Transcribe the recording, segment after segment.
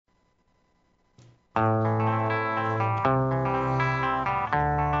We're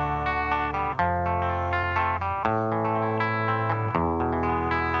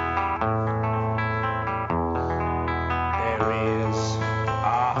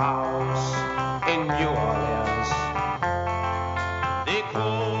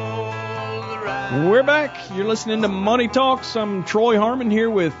back. You're listening to Money Talks. I'm Troy Harmon here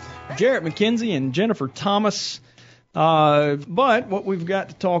with Jarrett McKenzie and Jennifer Thomas. But what we've got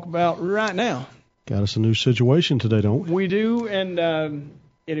to talk about right now. Got us a new situation today, don't we? We do, and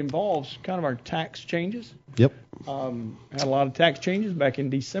it involves kind of our tax changes. Yep. Had a lot of tax changes back in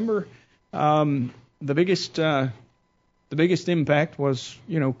December. The biggest impact was,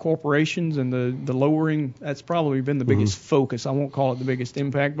 corporations and the lowering. That's probably been the biggest focus. I won't call it the biggest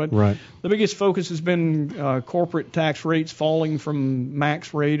impact, but right. The biggest focus has been corporate tax rates falling from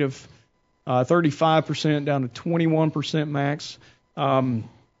max rate of 35% down to 21% max.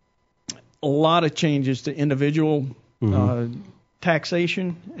 A lot of changes to individual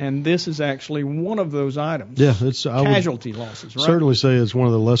taxation, and this is actually one of those items. Yeah, casualty losses, right? Certainly say it's one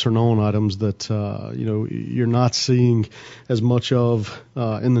of the lesser known items that you're not seeing as much of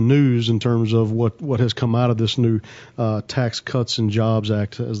in the news in terms of what has come out of this new Tax Cuts and Jobs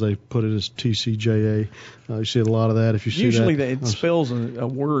Act, as they put it as TCJA. You see a lot of that. If you see usually that, it spells a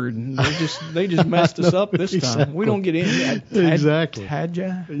word, and they just messed us up this exactly. time. We don't get into that. Exactly.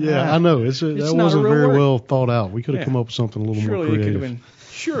 Tadja? Yeah, I know. That wasn't very well thought out. We could have come up with something a little more creative. It could have been.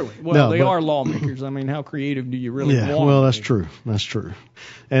 Surely. Well, they are lawmakers. I mean, how creative do you really want? Yeah, well, that's true. That's true.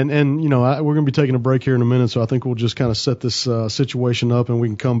 And we're going to be taking a break here in a minute, so I think we'll just kind of set this situation up, and we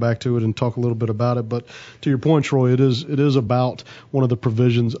can come back to it and talk a little bit about it. But to your point, Troy, it is about one of the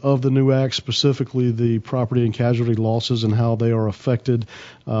provisions of the new act, specifically the property and casualty losses and how they are affected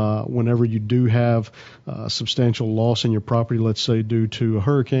whenever you do have substantial loss in your property, let's say due to a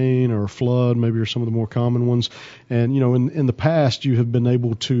hurricane or a flood, maybe are some of the more common ones. And, in the past, you have been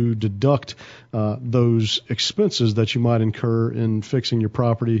able to deduct those expenses that you might incur in fixing your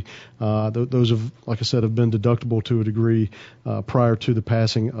property. Those have, like I said, have been deductible to a degree prior to the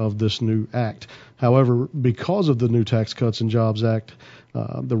passing of this new act. However, because of the new Tax Cuts and Jobs Act,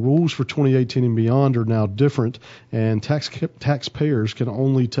 the rules for 2018 and beyond are now different, and taxpayers can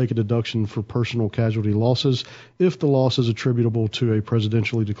only take a deduction for personal casualty losses if the loss is attributable to a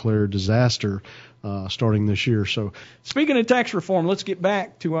presidentially declared disaster starting this year. So, speaking of tax reform, let's get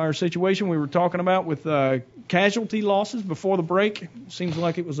back to our situation we were talking about with casualty losses before the break. Seems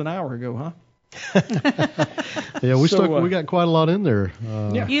like it was an hour ago, huh? Yeah, we got quite a lot in there.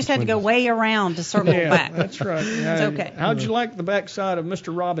 You just had to go way around to circle back. That's right. It's okay. How'd you like the backside of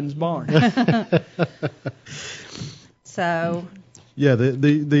Mr. Robbins' barn? So. Yeah,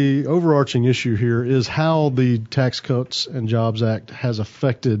 the overarching issue here is how the Tax Cuts and Jobs Act has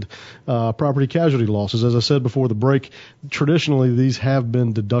affected property casualty losses. As I said before the break, traditionally these have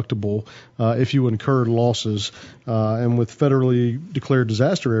been deductible if you incurred losses. And with federally declared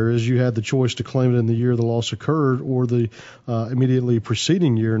disaster areas, you had the choice to claim it in the year the loss occurred or the immediately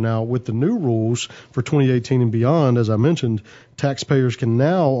preceding year. Now, with the new rules for 2018 and beyond, as I mentioned, taxpayers can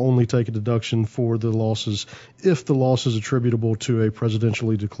now only take a deduction for the losses if the loss is attributable to a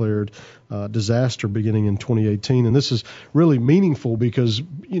presidentially declared disaster beginning in 2018. And this is really meaningful because,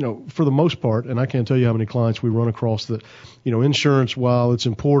 for the most part, and I can't tell you how many clients we run across that, insurance, while it's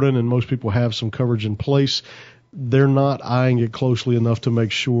important and most people have some coverage in place, they're not eyeing it closely enough to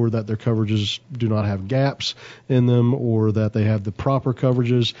make sure that their coverages do not have gaps in them or that they have the proper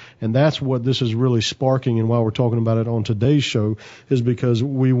coverages. And that's what this is really sparking. And why we're talking about it on today's show is because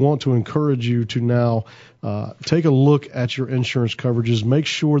we want to encourage you to now take a look at your insurance coverages, make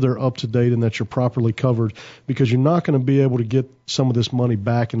sure they're up to date and that you're properly covered, because you're not going to be able to get some of this money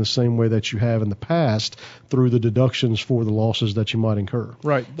back in the same way that you have in the past through the deductions for the losses that you might incur.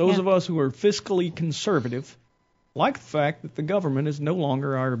 Right. Those of us who are fiscally conservative like the fact that the government is no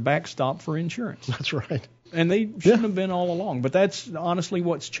longer our backstop for insurance. That's right. And they shouldn't have been all along. But that's honestly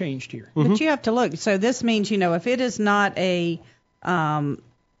what's changed here. But you have to look. So this means, if it is not a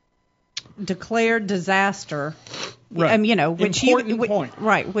declared disaster, right.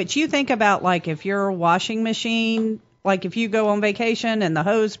 Which you think about, like if your washing machine, like if you go on vacation and the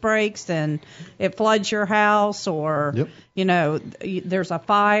hose breaks and it floods your house, or there's a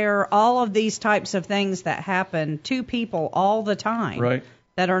fire, all of these types of things that happen to people all the time, right,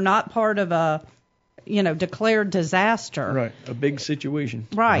 that are not part of a declared disaster, right, a big situation,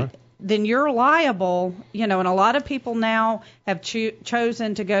 right. Then you're liable, and a lot of people now have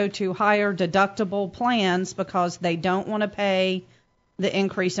chosen to go to higher deductible plans because they don't want to pay the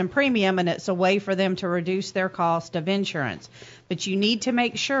increase in premium, and it's a way for them to reduce their cost of insurance. But you need to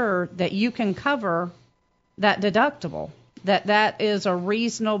make sure that you can cover that deductible, that is a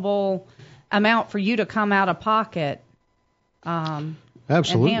reasonable amount for you to come out of pocket Absolutely.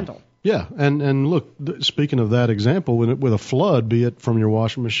 and handle. Yeah, and look, speaking of that example, with a flood, be it from your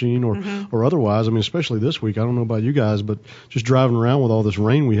washing machine or otherwise, I mean, especially this week, I don't know about you guys, but just driving around with all this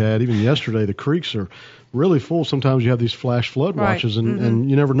rain we had, even yesterday, the creeks are really full. Sometimes you have these flash flood watches, and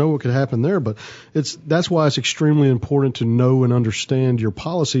you never know what could happen there. But that's why it's extremely important to know and understand your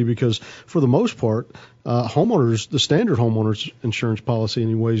policy, because for the most part, homeowners, the standard homeowners insurance policy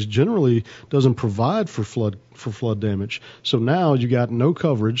anyways, generally doesn't provide for flood damage. So now you got no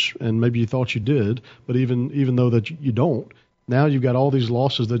coverage, and maybe you thought you did, but even though that you don't, now you've got all these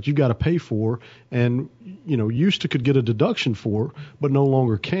losses that you've got to pay for, and used to could get a deduction for, but no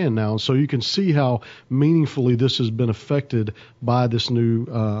longer can now. So you can see how meaningfully this has been affected by this new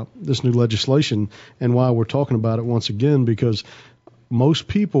legislation, and why we're talking about it once again, because most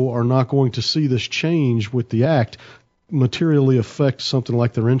people are not going to see this change with the act materially affect something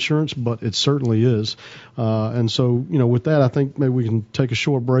like their insurance, but it certainly is. And so, with that, I think maybe we can take a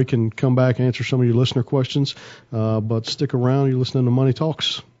short break and come back and answer some of your listener questions. But stick around. You're listening to Money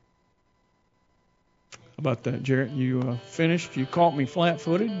Talks. How about that, Jarrett? You finished. You caught me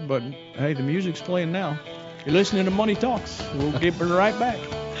flat-footed, but hey, the music's playing now. You're listening to Money Talks. We'll get right back.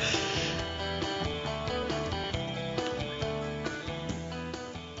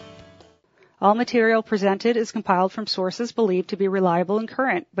 All material presented is compiled from sources believed to be reliable and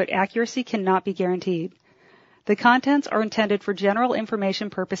current, but accuracy cannot be guaranteed. The contents are intended for general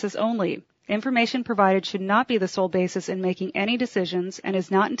information purposes only. Information provided should not be the sole basis in making any decisions and is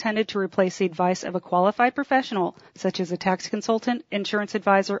not intended to replace the advice of a qualified professional, such as a tax consultant, insurance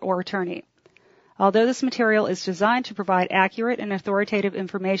advisor, or attorney. Although this material is designed to provide accurate and authoritative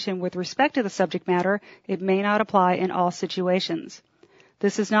information with respect to the subject matter, it may not apply in all situations.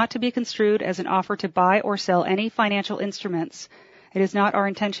 This is not to be construed as an offer to buy or sell any financial instruments. It is not our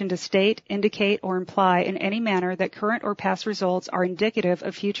intention to state, indicate, or imply in any manner that current or past results are indicative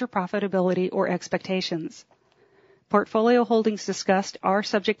of future profitability or expectations. Portfolio holdings discussed are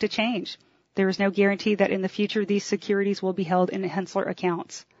subject to change. There is no guarantee that in the future these securities will be held in Henssler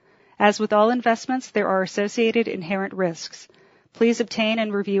accounts. As with all investments, there are associated inherent risks. Please obtain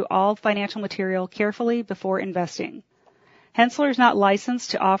and review all financial material carefully before investing. Henssler is not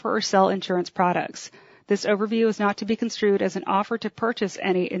licensed to offer or sell insurance products. This overview is not to be construed as an offer to purchase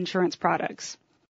any insurance products.